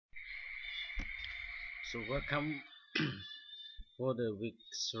So welcome for the week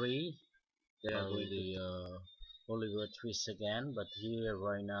 3. They are going the Oliver twist again, but here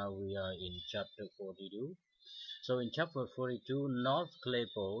right now we are in chapter 42. So in chapter 42, North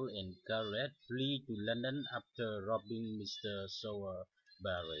Claypole and Garrett flee to London after robbing Mr.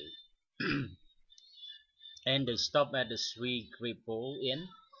 Sowerberry, and they stop at the Three Claypole Inn,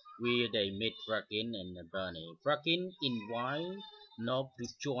 where they meet Fagin and Bernie. Fagin invites North to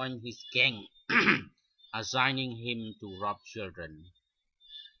join his gang, assigning him to rob children,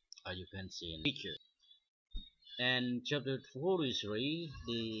 as you can see in the picture. And chapter 43,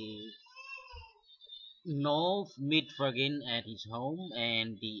 the North meet Fagin at his home,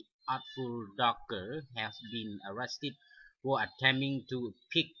 and the artful doctor has been arrested for attempting to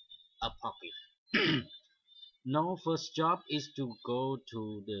pick a pocket. North's first job is to go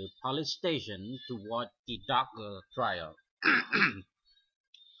to the police station to watch the doctor trial.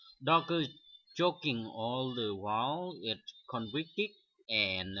 Doctor joking all the while it convicted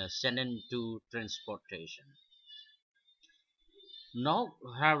and sentenced to transportation. Now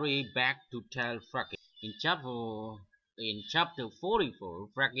hurry back to tell Fagin. In chapter 44,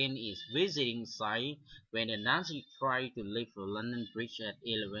 Fagin is visiting Sikes when Nancy tries to leave the London Bridge at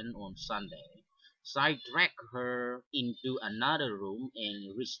 11 on Sunday. Sikes drags her into another room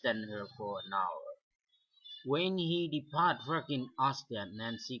and restrains her for an hour. When he departs, Fagin asks that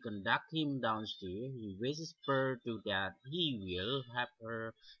Nancy conduct him downstairs. He whispers to that he will have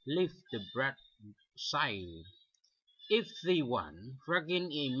her leave the bedside if they want. Fagin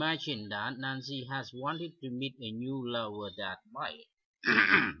imagined that Nancy has wanted to meet a new lover that night.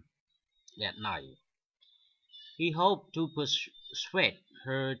 that night. He hoped to persuade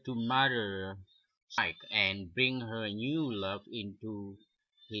her to murder Sikes and bring her new love into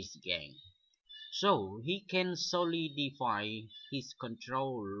his gang, so he can solidify his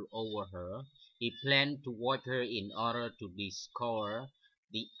control over her. He planned to watch her in order to discover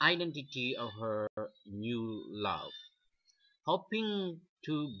the identity of her new love, hoping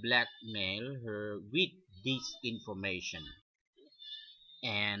to blackmail her with this information.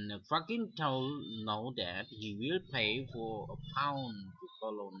 And Fagin told No that he will pay for £1 to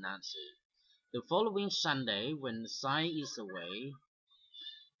follow Nancy. The following Sunday, when Sikes is away,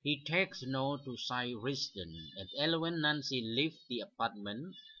 he takes No to Sikes' residence. At 11, Nancy leaves the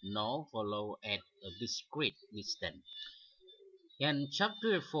apartment. No follows at a discreet distance. In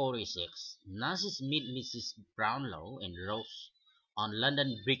chapter 46, Nancy meets Mrs. Brownlow and Rose on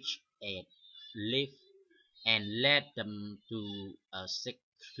London Bridge at Leith and led them to a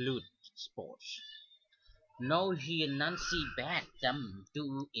secluded spot. No, she and Nancy begged them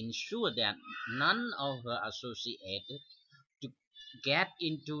to ensure that none of her associates to get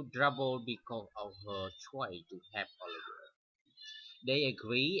into trouble because of her choice to have Oliver. They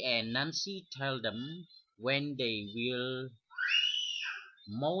agree, and Nancy tells them when they will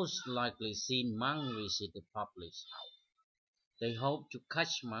most likely see Monk visit the public's house. They hope to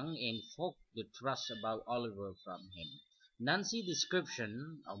catch Monk and force the trust about Oliver from him. Nancy's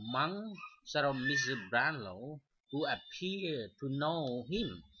description of Monk surrounds Mrs. Brownlow, who appeared to know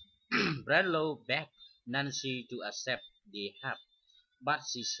him. Brownlow begged Nancy to accept the help, but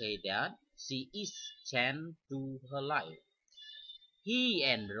she said that she is chained to her life. He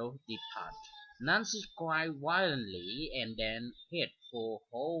and Rose depart. Nancy cried violently and then hid for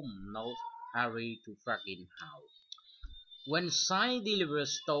home. Not hurry to Fagin house. When Sikes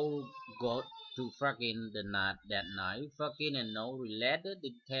delivers stole got to Fagin that night, Fagin and No related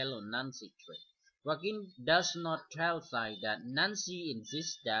the tale of Nancy's trip. Fagin does not tell Sikes that Nancy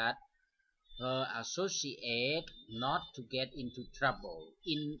insists that her associate not to get into trouble.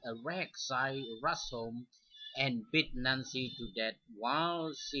 In a wreck, Sikes rushes home and beat Nancy to death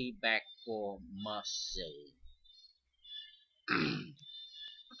while she begged for mercy.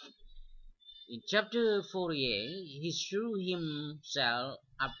 In chapter 48, he threw himself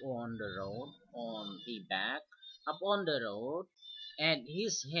up on the road, up on the road, and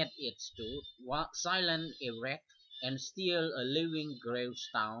his head it stood, silent, erect, and still a living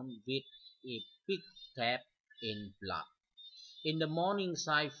gravestone with a epitaph in blood. In the morning,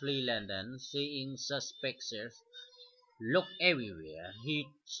 Sikes flee London, seeing suspects look everywhere. He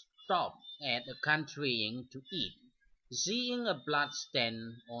stopped at a country inn to eat. Seeing a blood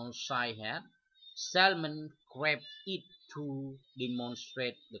stain on Sikes' head, Salmon grabbed it to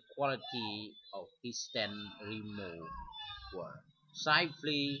demonstrate the quality of his stain remover. Sikes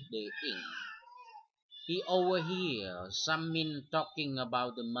flee the inn. He overhears some men talking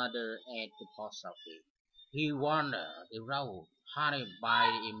about the murder at the post office. He wanders the road, haunted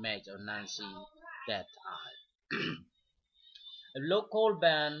by the image of Nancy that eye. A local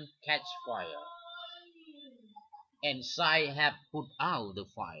band catch fire. and Sai had put out the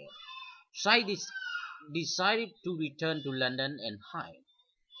fire. Decided to return to London and hide,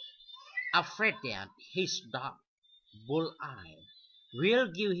 afraid that his dog, Bull-Eye, will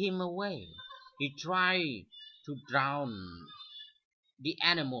give him away. He tried to drown the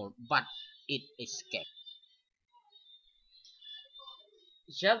animal, but it escaped.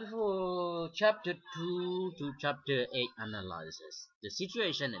 Chapter 2 to Chapter 8 analyzes the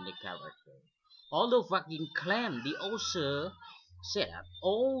situation and the character. Although Fagin claimed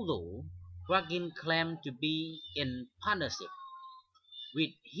to be in partnership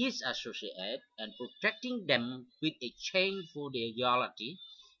with his associate and protecting them with a chain for their loyalty,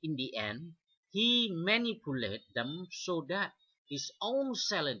 in the end, he manipulated them so that his own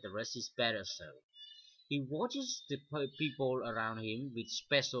self-interest is better served. He watches the people around him with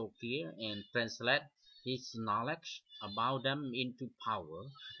special care and translates his knowledge about them into power.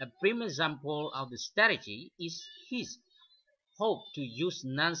 A prime example of the strategy is his hope to use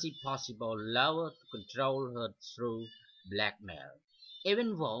Nancy possible lover to control her through blackmail.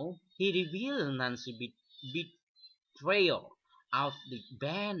 Even though he revealed Nancy betrayal of the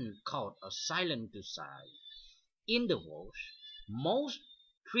band called a silent to side. In the world's most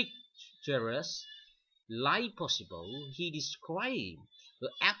treacherous lie possible, he described the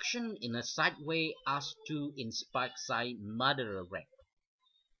action in a side way as to inspire murderous.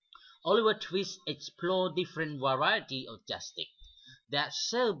 Oliver Twist explored different variety of justice that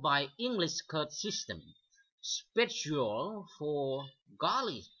served by English court system, special for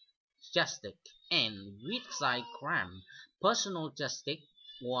Gaulish justice and Week3 crime, personal justice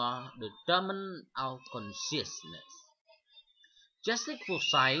or the determinant of consciousness. Justice for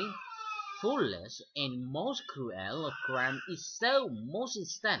Sai, fullest and most cruel of crime is so most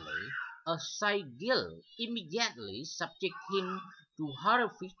instantly as Sai guilt immediately subject him to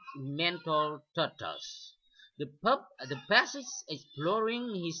horrific mental tortures. The passages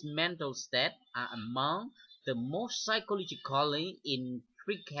exploring his mental state are among the most psychologically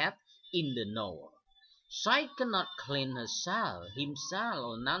intricate in the novel. Sai cannot clean himself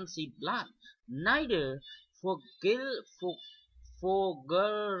or Nancy's blood, neither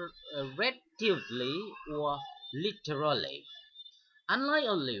figuratively or literally. Unlike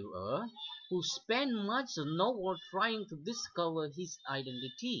Oliver, who spent much of the novel trying to discover his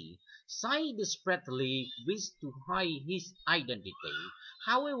identity, Sai desperately wished to hide his identity.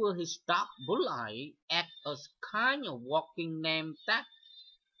 However, his dog Bull-Eye acts as kind of walking name tag.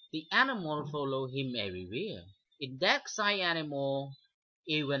 The animal followed him everywhere. In that Sai animal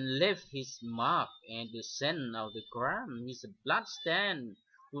even left his mark, and the scent of the crime, his bloodstained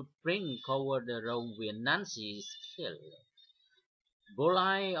footprint covered the road where Nancy is killed.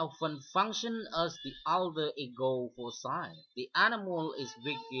 Bolai often functions as the alter ego for Sai. The animal is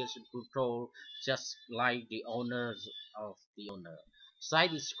vicious and brutal, just like the owners of the owner. Sai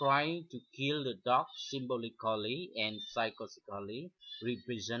described to kill the dog symbolically and psychologically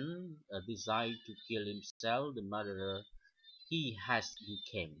represent a desire to kill himself, the murderer he has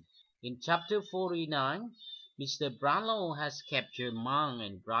become. In chapter 49, Mr. Brownlow has captured Monk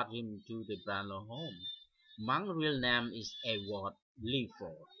and brought him to the Brownlow home. Monk's real name is Edward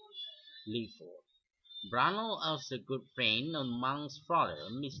Leaford. Leaford. Brownlow is a good friend of Monk's father,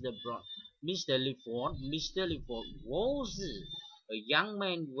 Mr. Leaford. Mr. Leaford was a young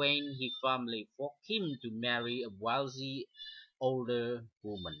man when his family forced him to marry a wealthy older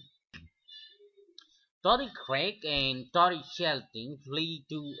woman. Tory Craig and Tory Shelton flee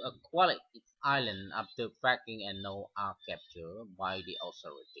to Aquatic Island after Fagin and No are captured by the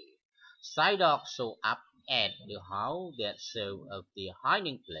authorities. Psyduck show up at the house that served as their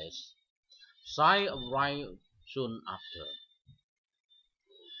hiding place. Psy arrived soon after.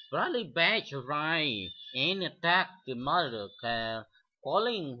 Bradley Batch arrived and attacked the murderer,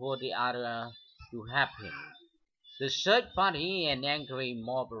 calling for the other to help him. The search party and angry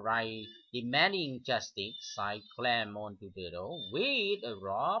mob arrive demanding justice. Sai climbed onto the door with a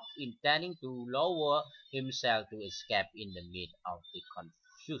rope, intending to lower himself to escape in the midst of the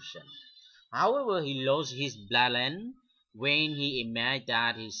confusion. However, he lost his balance when he imagined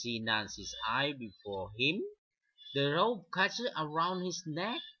that he sees Nancy's eye before him. The rope catches around his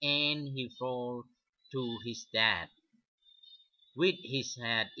neck and he falls to his death with his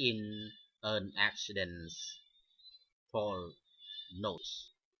head in an accident Paul knows.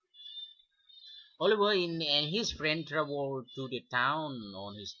 Oliver and his friend travel to the town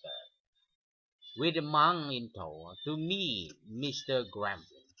on his bed, with the monk in tow, to meet Mr.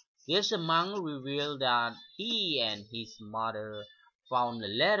 Grambling. This monk revealed that he and his mother found a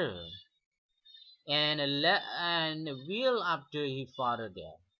letter and a will after his father's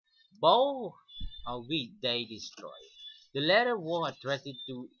death. both of which they destroyed. The letter was addressed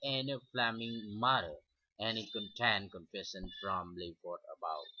to Anne Fleming's mother, and it contained confession from Leopold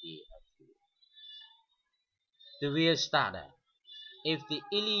about the affair. The real starter. If the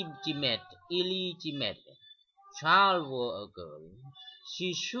illegitimate child were a girl,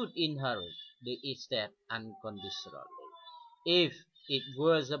 she should inherit the estate unconditionally. If it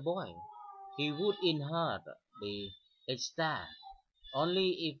was a boy, he would inherit the estate only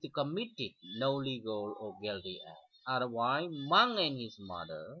if he committed no legal or guilty act. Otherwise, Mang and his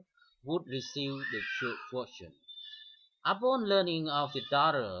mother would receive the fortune. Upon learning of the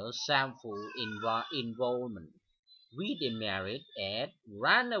daughter's shameful involvement with a married Ed,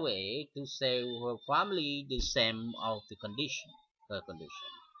 ran away to save her family the same of her condition.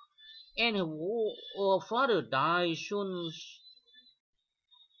 And her father died soon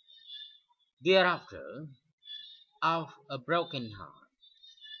thereafter of a broken heart.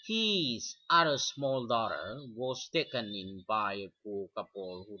 His other small daughter was taken in by a poor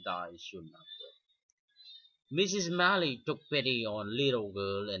couple who died soon after. Mrs. Malley took pity on little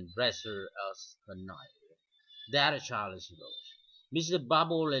girl and raised her as her knight. That child is lost. Mr.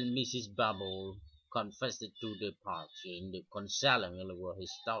 Bubble and Mrs. Bubble confessed to the party in the concealing over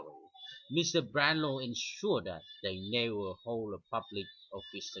his story. Mr. Brownlow ensured that they never hold a public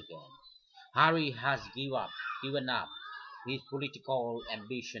office again. Harry has given up his political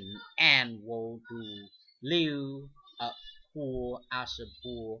ambition and vowed to live as a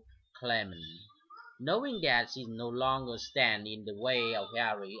poor claimant. Knowing that she no longer stands in the way of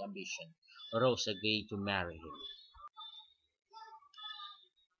Harry's ambition, Rose agreed to marry him.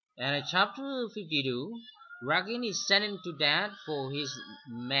 And in chapter 52, Fagin is sentenced to death for his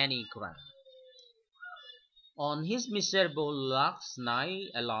many crimes. On his miserable last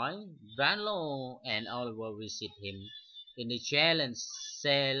night alive, Branlow and Oliver visit him in the jail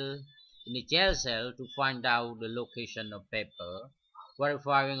cell to find out the location of paper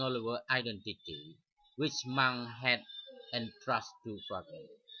verifying Oliver's identity, which Mang had entrusted to Fagin.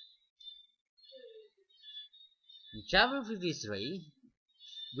 In chapter 53,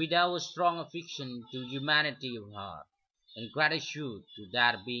 with our strong affection to humanity of heart, and gratitude to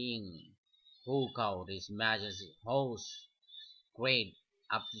that being who called his majesty host, great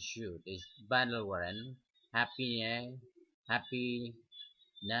aptitude is benevolent, happiness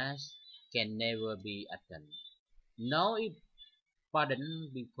can never be attained. Now if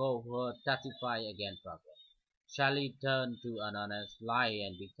pardon before her testify against Prophet, shall he turn to an honest lie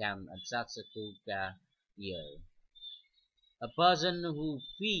and become a successful career? A person who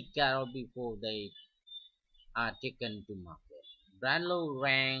feed cattle before they are taken to market. Branlow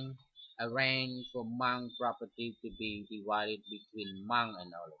arranged for Mang property to be divided between Mang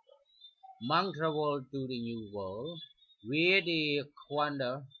and Oliver. Mang traveled to the New World, where they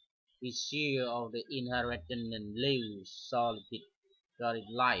squandered his share of the inheritance and lived solid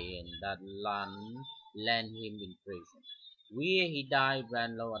life in that land him in prison. Where he died,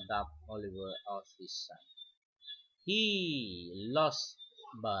 Branlow adopted Oliver as his son. He lost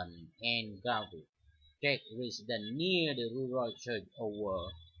Burn and Garvey take residence near the rural church over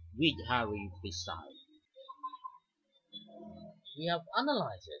which Harry presided. We have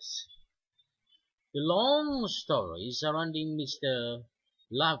analyzed the long story surrounding Mr.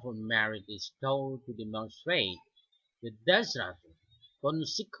 Lawford's marriage is told to demonstrate the desperate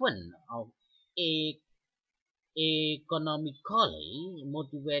consequence of a economically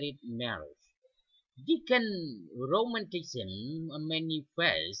motivated marriage. Dickens' romanticism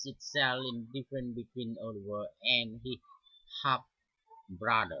manifests itself in difference between Oliver and his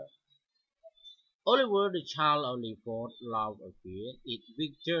half-brother. Oliver, the child of Leopold's love affair, is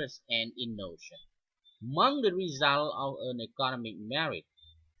virtuous and innocent. Among the result of an economic marriage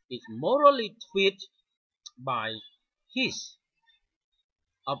is morally twisted by his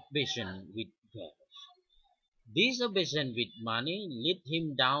obsession with wealth. This obsession with money led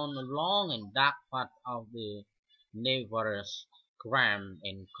him down a long and dark path of the nefarious crime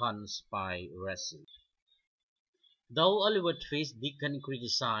and conspiracy. Though Oliver Twist Dickens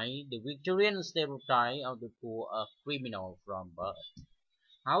criticized the Victorian stereotype of the poor as criminal from birth.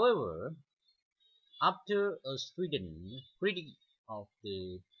 However, after a strident critic of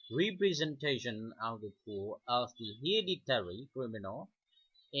the representation of the poor as the hereditary criminal,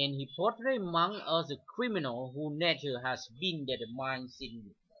 and he portrayed Monk as a criminal whose nature has been determined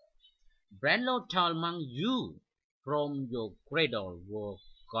since Branlow told Monk, "You, from your cradle, were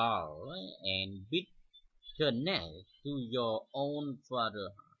gall and bitterness to your own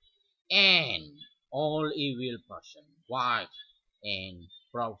father, and all evil passion, wife, and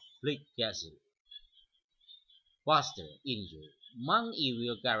profligacy foster in you. Among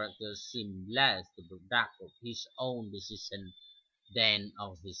evil characters seem less the product of his own decision than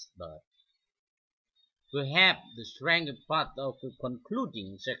of his birth. Perhaps the strongest part of the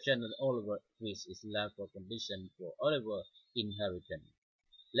concluding section of Oliver Twist is left for condition for Oliver inheritance.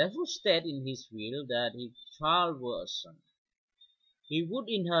 Lefroy stated in his will that if child were a son, he would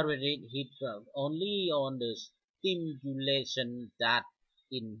inherit it himself only on the stipulation that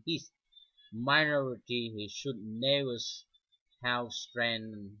in his minority he should never have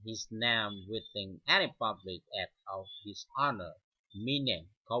strengthened his name within any public act of dishonor, meaning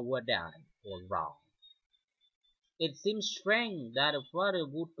cowardice or wrong. It seems strange that a father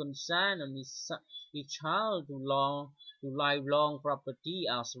would consign on his child to lifelong property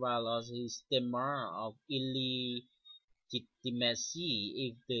as well as his stammer of illegitimacy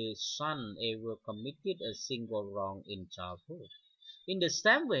if the son ever committed a single wrong in childhood. In the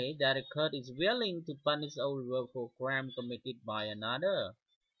same way that a court is willing to punish Oliver for crime committed by another,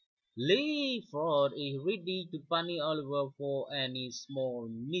 Leaford is ready to punish Oliver for any small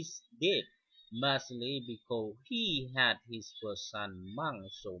misdeed, merely because he had his first son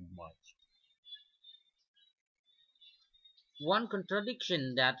marked so much. One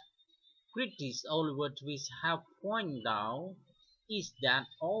contradiction that critics Oliver Twist have pointed out is that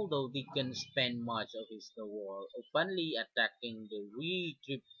although Dickens spent much of his novel openly attacking the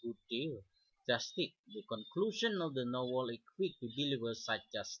retributive justice, the conclusion of the novel is quick to deliver such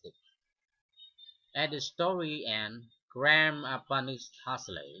justice. At the story end, Graham are punished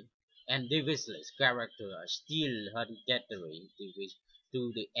harshly, and Davisley's character are still hereditary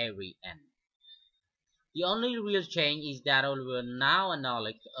to the very end. The only real change is that Oliver now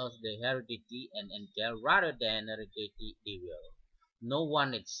acknowledges as the heredity and entail rather than hereditary evil. No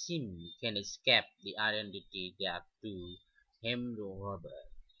one it seems can escape the identity that to him the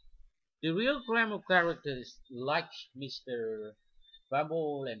Robert. The real crime of characters like Mr.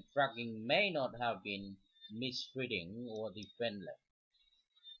 Fable and Fagin may not have been misreading or defenseless.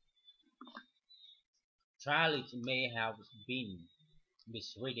 Childish may have been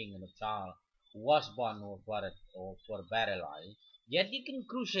misreading a child who was born or for a better life. Yet the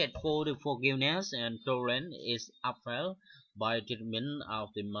conclusion for the forgiveness and tolerance is upheld by treatment of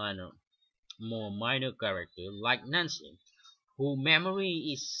the more minor character like Nancy, whose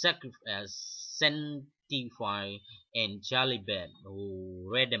memory is sanctified, and Charlie Bed, who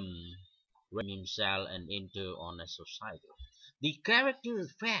redeemed himself and entered on a society. The character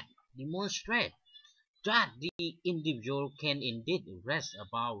fact demonstrate that the individual can indeed rest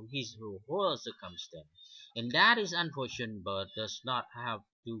about his or her circumstance, and that is unfortunate but does not have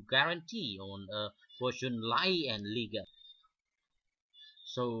to guarantee on a fortune lie and legal.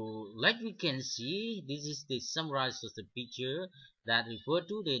 So, like we can see, this is the summarize of the picture that refer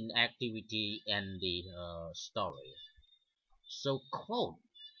to the activity and the story. So, quote.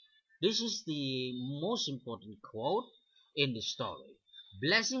 This is the most important quote in the story.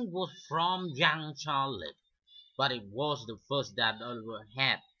 Blessing was from young Charlotte, but it was the first that Oliver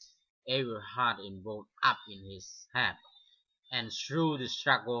had ever had involved up in his head, and through the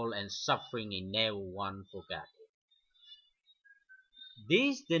struggle and suffering he never once forgot.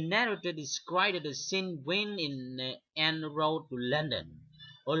 This the narrator described the scene when in en road to London,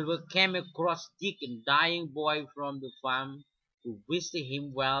 Oliver came across Dick, a dying boy from the farm, who wished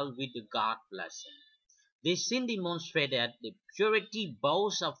him well with the God blessing. This scene demonstrated the purity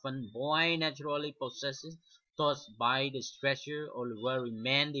both of a boy naturally possesses, taught by the treasure Oliver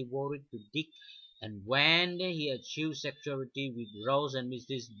remained devoted to Dick, and when he achieved security with Rose and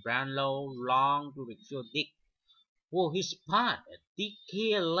Mrs. Brownlow longed to restore Dick. For his part, Dick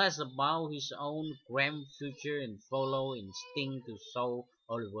cared less about his own grim future and followed instinct to show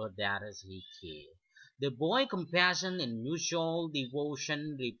Oliver that as he cared. The boy's compassion and mutual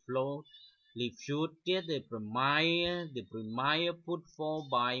devotion refuted the premise put forth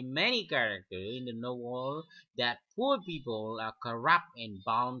by many characters in the novel that poor people are corrupt and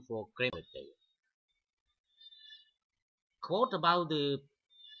bound for criminality. Quote about the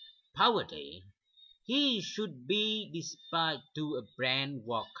poverty. He should be dispatched to a brand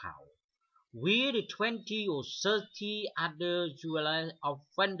workhouse, where the 20 or 30 other juvenile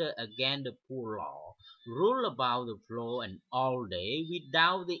offenders against the poor law roll about the floor and all day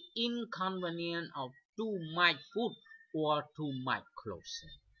without the inconvenience of too much food or too much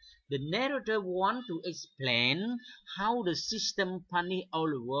clothing. The narrator wants to explain how the system punishes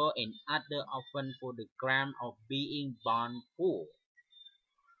Oliver and other offenders for the crime of being born poor.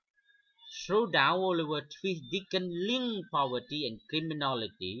 Showdown Oliver Twist Dickens link poverty and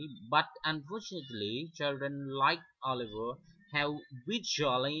criminality, but unfortunately children like Oliver have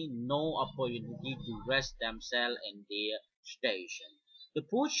virtually no opportunity to rest themselves and their station. The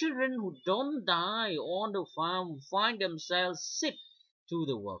poor children who don't die on the farm find themselves shipped to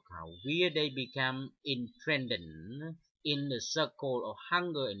the workhouse, where they become entangled in the circle of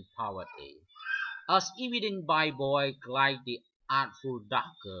hunger and poverty. As evident by boys like the Artful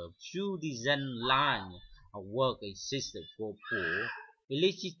Dodger, few decent line of work existed for poor,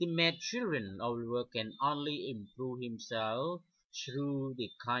 illegitimate children. Oliver can only improve himself through the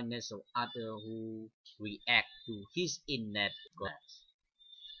kindness of others who react to his innate goodness.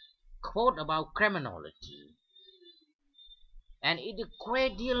 Quote about criminology, and it a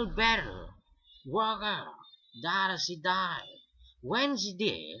great deal better worker that she died. When she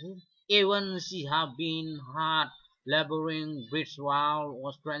did, even she had been hard laboring, betrayal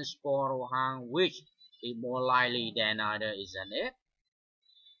or transport or harm, which is more likely than either, isn't it?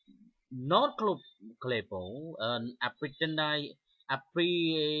 Not Claypool, an apprentice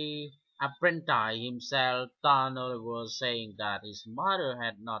himself, Turner was saying that his mother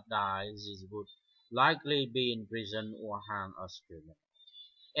had not died, she would likely be in prison or hung as criminal.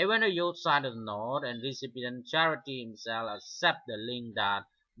 Even the youth side of the North and recipient Charity himself accept the link that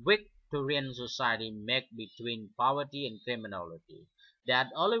Victorian society make between poverty and criminality. That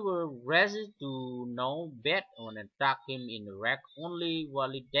Oliver raised to no bet on attack him in Iraq only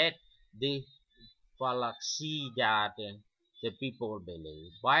validate the fallacy that the people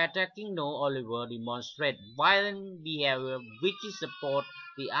believe. By attacking No, Oliver demonstrates violent behavior which support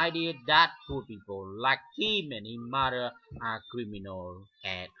the idea that poor people like him and his mother are criminal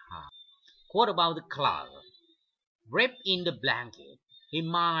at heart. Quote about the cloud. Wrapped in the blanket, he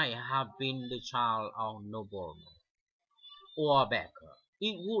might have been the child of nobleman or beggar.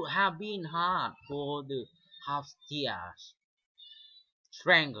 It would have been hard for the half-tears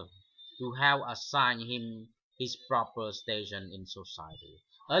strangle to have assigned him his proper station in society.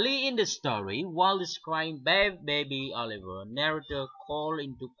 Early in the story, while describing baby Oliver, narrator called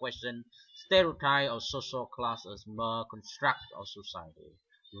into question stereotype of social class as mere construct of society.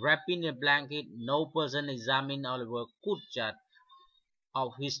 Wrapped in a blanket, no person examining Oliver could judge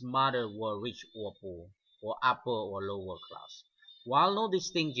of his mother were rich or poor, or upper or lower class. While no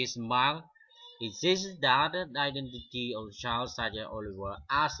distinction mark exists that the identity of the child such as Oliver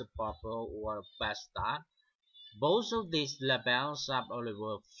as a pauper or a bastard, both of these labels sub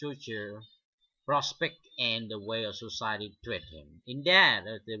Oliver's future prospect and the way of society treat him. In that,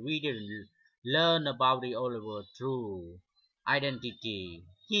 as the reader learn about the Oliver true identity,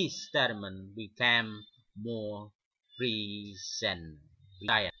 his statement became more present.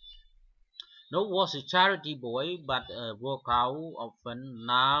 No was a charity boy, but a workout often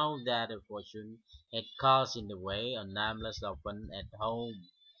now that a fortune had cast in the way, a nameless often at home.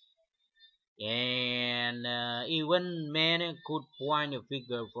 And even men could point a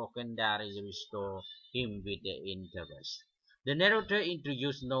figure broken that is restore him with the interest. The narrator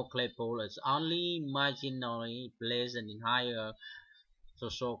introduced No Claypole as only marginally placed in higher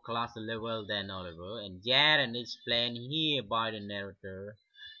social class level than Oliver, and yet and explained here by the narrator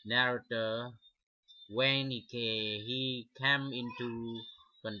when he came into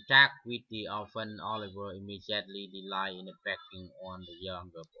contact with the orphan, Oliver immediately delighted in affecting on the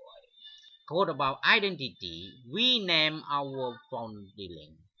younger boy. Quote about identity, we name our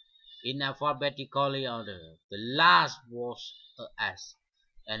foundling in alphabetical order. The last was a S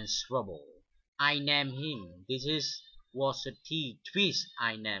and Trouble. I name him. Was a T twist.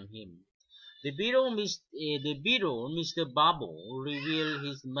 I name him. The Beatle, Mr. Bubble, revealed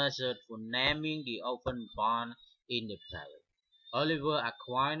his method for naming the orphan born in the parish. Oliver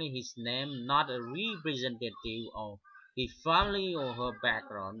acquired his name not a representative of his family or her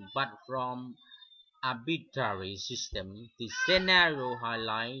background, but from arbitrary system. The scenario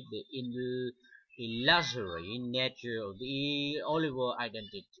highlights the illusory nature of the Oliver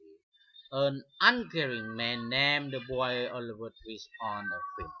identity. An uncaring man named the boy Oliver Twist on a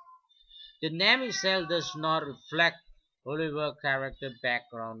film. The name itself does not reflect Oliver's character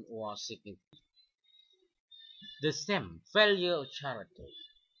background or significance. The same failure of charity.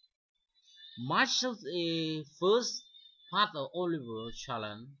 Much of the first part of Oliver's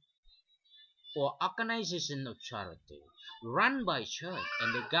challenge or organization of charity, run by church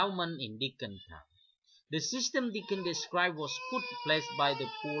and the government in Deacon Town. The system Deacon described was put in place by the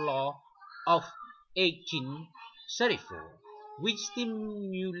Poor Law of 1834, which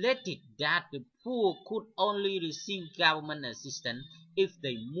stimulated that the poor could only receive government assistance if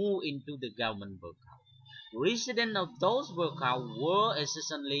they moved into the government workhouse. Residents of those workhouses were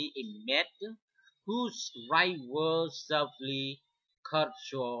essentially inmates whose rights were severely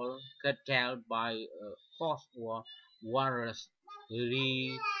curtailed by cost or warrantless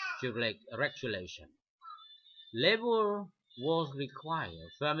regulation. Labor was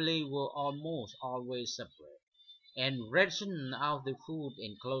required, families were almost always separate, and rations of the food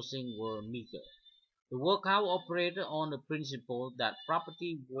and clothing were meager. The workhouse operated on the principle that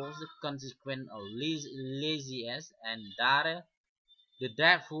property was a consequence of laziness and that the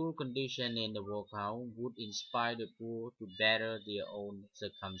dreadful condition in the workhouse would inspire the poor to better their own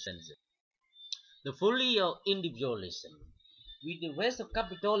circumstances. The folly of individualism. With the rise of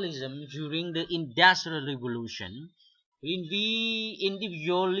capitalism during the Industrial Revolution,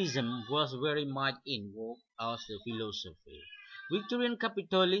 individualism was very much in vogue as a philosophy. Victorian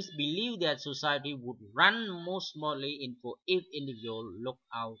capitalists believed that society would run more smoothly if individuals looked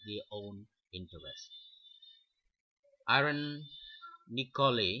out their own interests.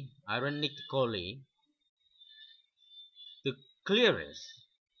 Ironically, the clearest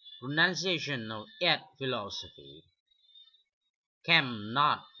renunciation of art philosophy came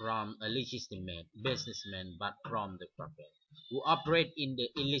not from a legitimate businessman but from the puppet, who operate in the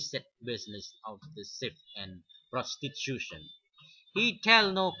illicit business of the theft and prostitution. He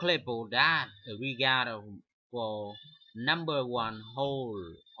tell no Claypool that a regard for number one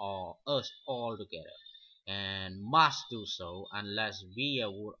whole or us all together, and must do so unless we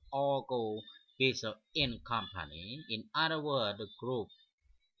would all go peace in company. In other words, the group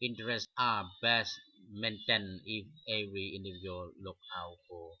interests are best maintained if every individual look out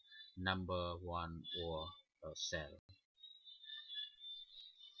for number one or herself.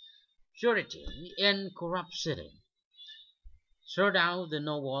 Purity and corruption. Throughout the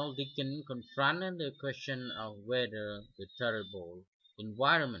novel, Dickens confronted the question of whether the terrible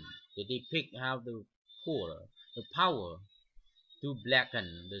environment that depict how the poor, the power to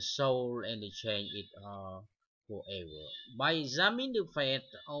blacken the soul and to change it forever. By examining the fate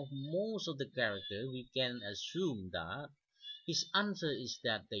of most of the characters, we can assume that his answer is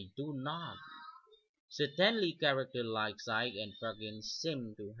that they do not. Certainly, characters like Sikes and Fagin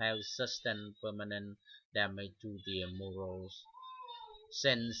seem to have sustained permanent damage to their morals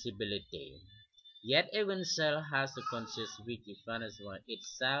sensibility. Yet even Cell has a conscience which defines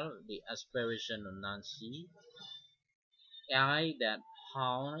itself the aspiration of Nancy, I that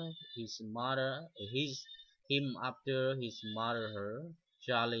found him after his mother her.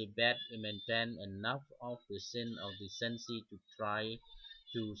 Charlie bet maintained enough of the sin of decency to try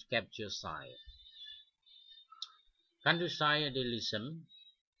to capture sight. Countryside idealism.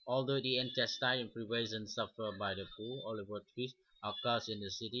 Although the intestine privation suffered by the poor, Oliver Twist occurs in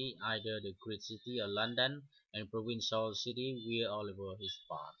the city, either the great city of London and provincial city where Oliver is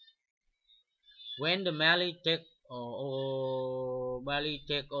born. When the Mally take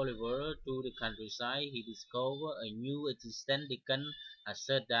Oliver to the countryside, he discovers a new existence. Dickens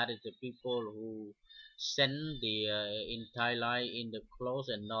assert that the people who spend their entire life in the close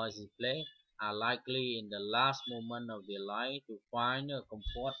and noisy place are likely in the last moment of their life to find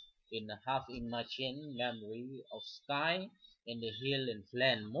comfort in the half-imagined memory of sky and the hill and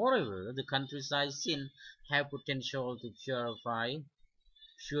plain. Moreover, the countryside scene have potential to purify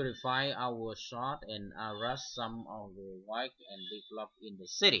our thought and arrest some of the wicked and develop in the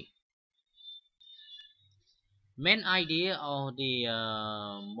city. Main idea of the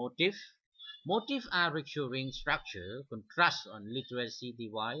motive. Motive are recurring structure, contrast on literacy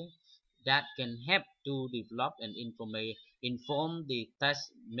divide that can help to develop and inform the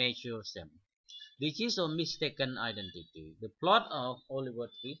test measures them. This is a mistaken identity. The plot of Oliver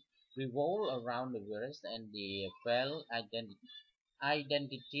Twist revolves around the virus and the failed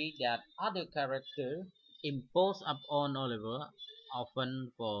identity that other characters impose upon Oliver,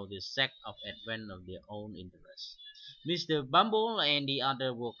 often for the sake of advance of their own interests. Mr. Bumble and the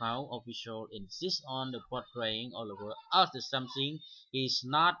other workout officials insist on the portraying Oliver as the something he is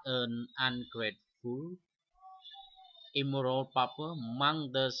not an ungrateful, immoral papa.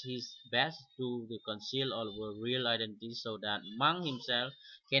 Monk does his best to conceal Oliver's real identity so that Monk himself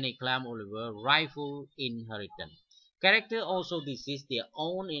can claim Oliver's rightful inheritance. Characters also deceive their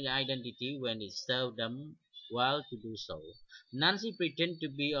own identity when it serves them well to do so. Nancy pretends to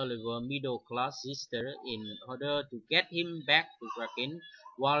be Oliver's middle-class sister in order to get him back to Kraken,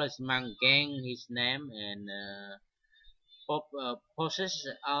 while Monk gains his name and poses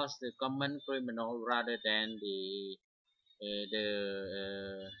as the common criminal rather than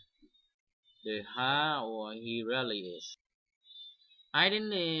the how or he really is.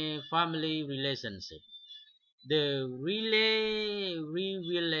 Identity family relationship. The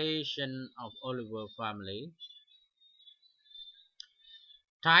revelation of Oliver family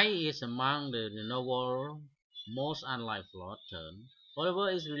tie is among the novel's most unlikely plot turn.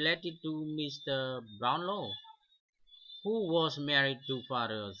 Oliver is related to Mr. Brownlow, who was married to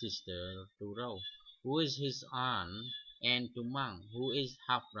father and sister to Rose. who is his aunt, and to Monk, who is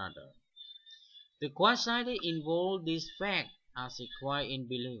half-brother. The quasi involved this fact as a quiet in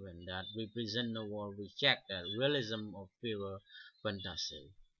believing that represent a world rejected realism of pure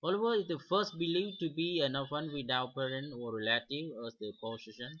fantasy. Oliver is the first believed to be an orphan without parent or relative as the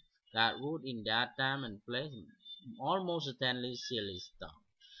position that would in that time and place almost certainly seal his down.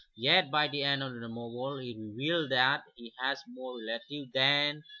 Yet by the end of the novel it revealed that he has more relative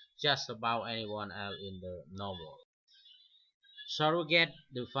than just about anyone else in the novel. Surrogate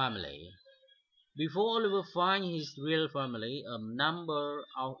the family. Before Oliver finds his real family, a number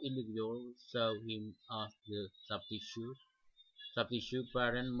of individuals saw him as the substitute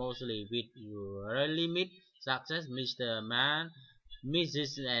parent, mostly with limited success. Mr. Man,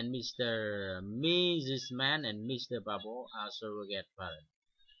 Mrs. and Mrs. Man and Mr. Bubble are surrogate parents.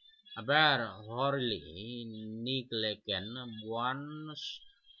 Aber horribly neglected ones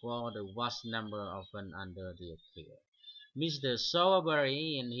for the vast number often under their care. Mr.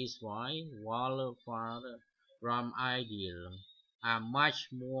 Sowerberry and his wife, while far from ideal, are much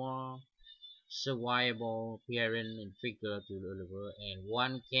more survivable parent and figure to Oliver, and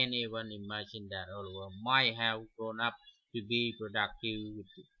one can even imagine that Oliver might have grown up to be productive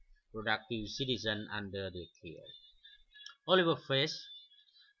citizen under their care. Oliver Fish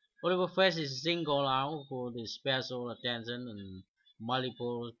Oliver Fish is singled out for the special attention and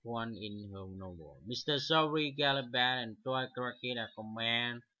multiple points in her novel. Mr. Sowery, Gallagher, and Toy Crockett are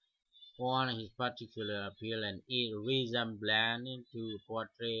command on his particular appeal and it resembles to a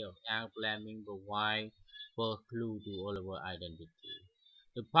portrait of Anne Fleming provide for clue to Oliver's identity.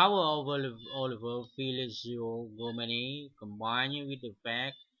 The power of Oliver physiognomy combined with the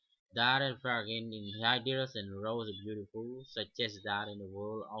fact that Fagin in ideas and Rose is beautiful suggests that in the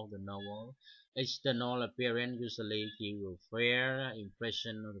world of the novel, external appearance usually gives a fair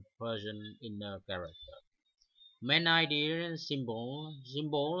impression of the person's inner character. Main idea and symbol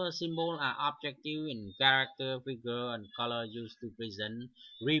are objective in character, figure, and color used to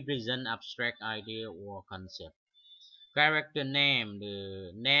represent abstract idea or concept. Character name.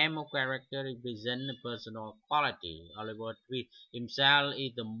 The name of character represents personal quality. Oliver Twist himself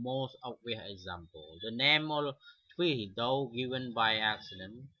is the most obvious example. The name of Twist, though given by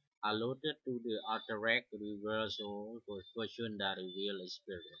accident, alluded to the alternate reversal for fortune that reveal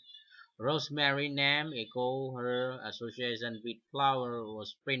experience. Rosemary name echo her association with flower or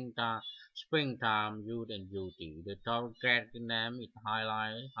springtime, youth and beauty. The third character name is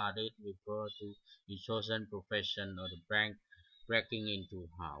highlight it refer to the chosen profession or the breaking into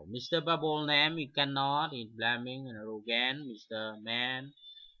how. Mr. Bubble name it cannot is blaming and arrogant. Mr. Man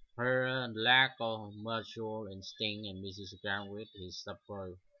her lack of mutual instinct and Mrs. Granwith his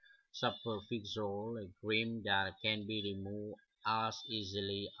superficial cream that can be removed as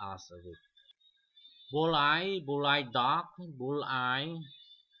easily as a whip. Bull-eye dog, bull-eye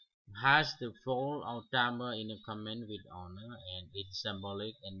has the full ultimate in common with honor and its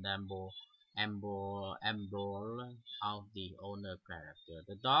symbolic and symbol of the owner character.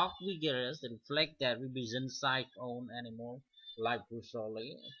 The dog figures reflect that represent Sikes' own animal like Bruce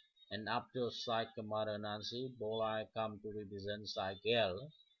and after Sikes' mother Nancy, bull-eye come to represent Sikes'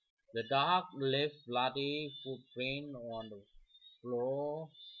 girl. The dog left bloody footprint on the floor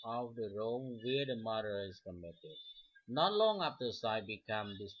of the room where the murder is committed. Not long after Sai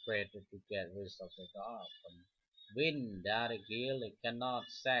became desperate to get rid of the dog, convinced that the girl cannot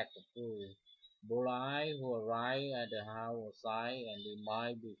sack the fool. Bulai, who arrived at the house of Sai and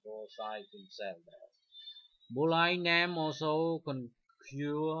demise before Sai himself does. Bulai name also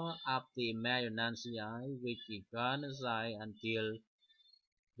concur up the imagination which he can't Sai until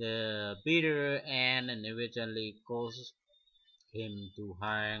the bitter end and eventually causes him to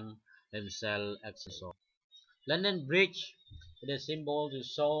hang himself exhausted. London Bridge is a symbol to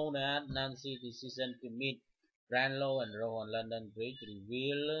show that Nancy's decision to meet Branlow and row on London Bridge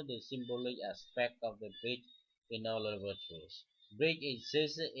reveal the symbolic aspect of the bridge in all over truth. Bridge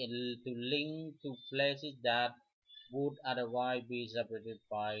exists to link two places that would otherwise be separated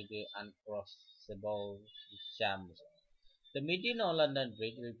by the uncrossable chasm. The median of London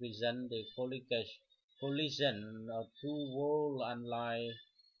Bridge represents the collision of two worlds unlike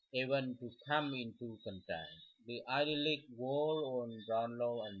even to come into contact. The idyllic world on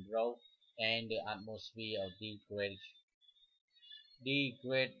Brownlow and Road and the atmosphere of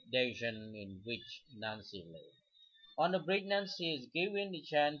degradation in which Nancy lived. On the bridge, Nancy is given the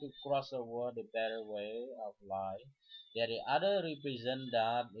chance to cross over the better way of life, yet the other represent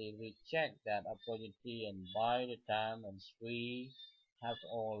that they reject that opportunity and by the time and we have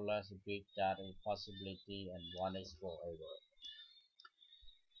all lost a bit that possibility and one is forever.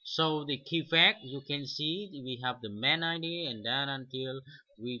 So the key fact you can see we have the main idea, and then until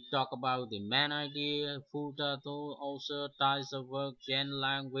we talk about the main idea, full title, also ties of work, gen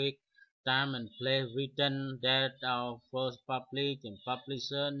language, time and place, written, date of first public and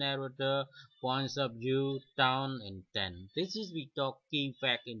publisher, narrator, points of view, tone, intent. This is we talk key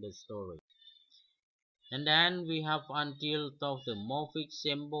fact in the story. And then we have until of the morphic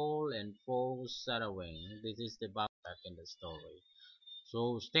symbol and foreshadowing. This is the backpack in the story.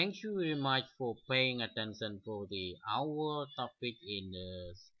 So thank you very much for paying attention for the our topic in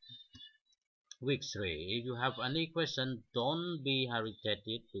week 3. If you have any question, don't be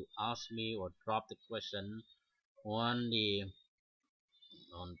hesitated to ask me or drop the question on the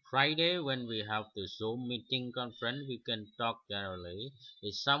on Friday when we have the Zoom meeting conference. We can talk generally.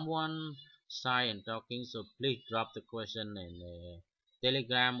 If someone shy and talking, so please drop the question in the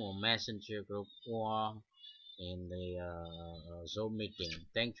Telegram or Messenger group or in the Zoom meeting.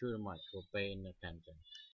 Thank you very much for paying attention.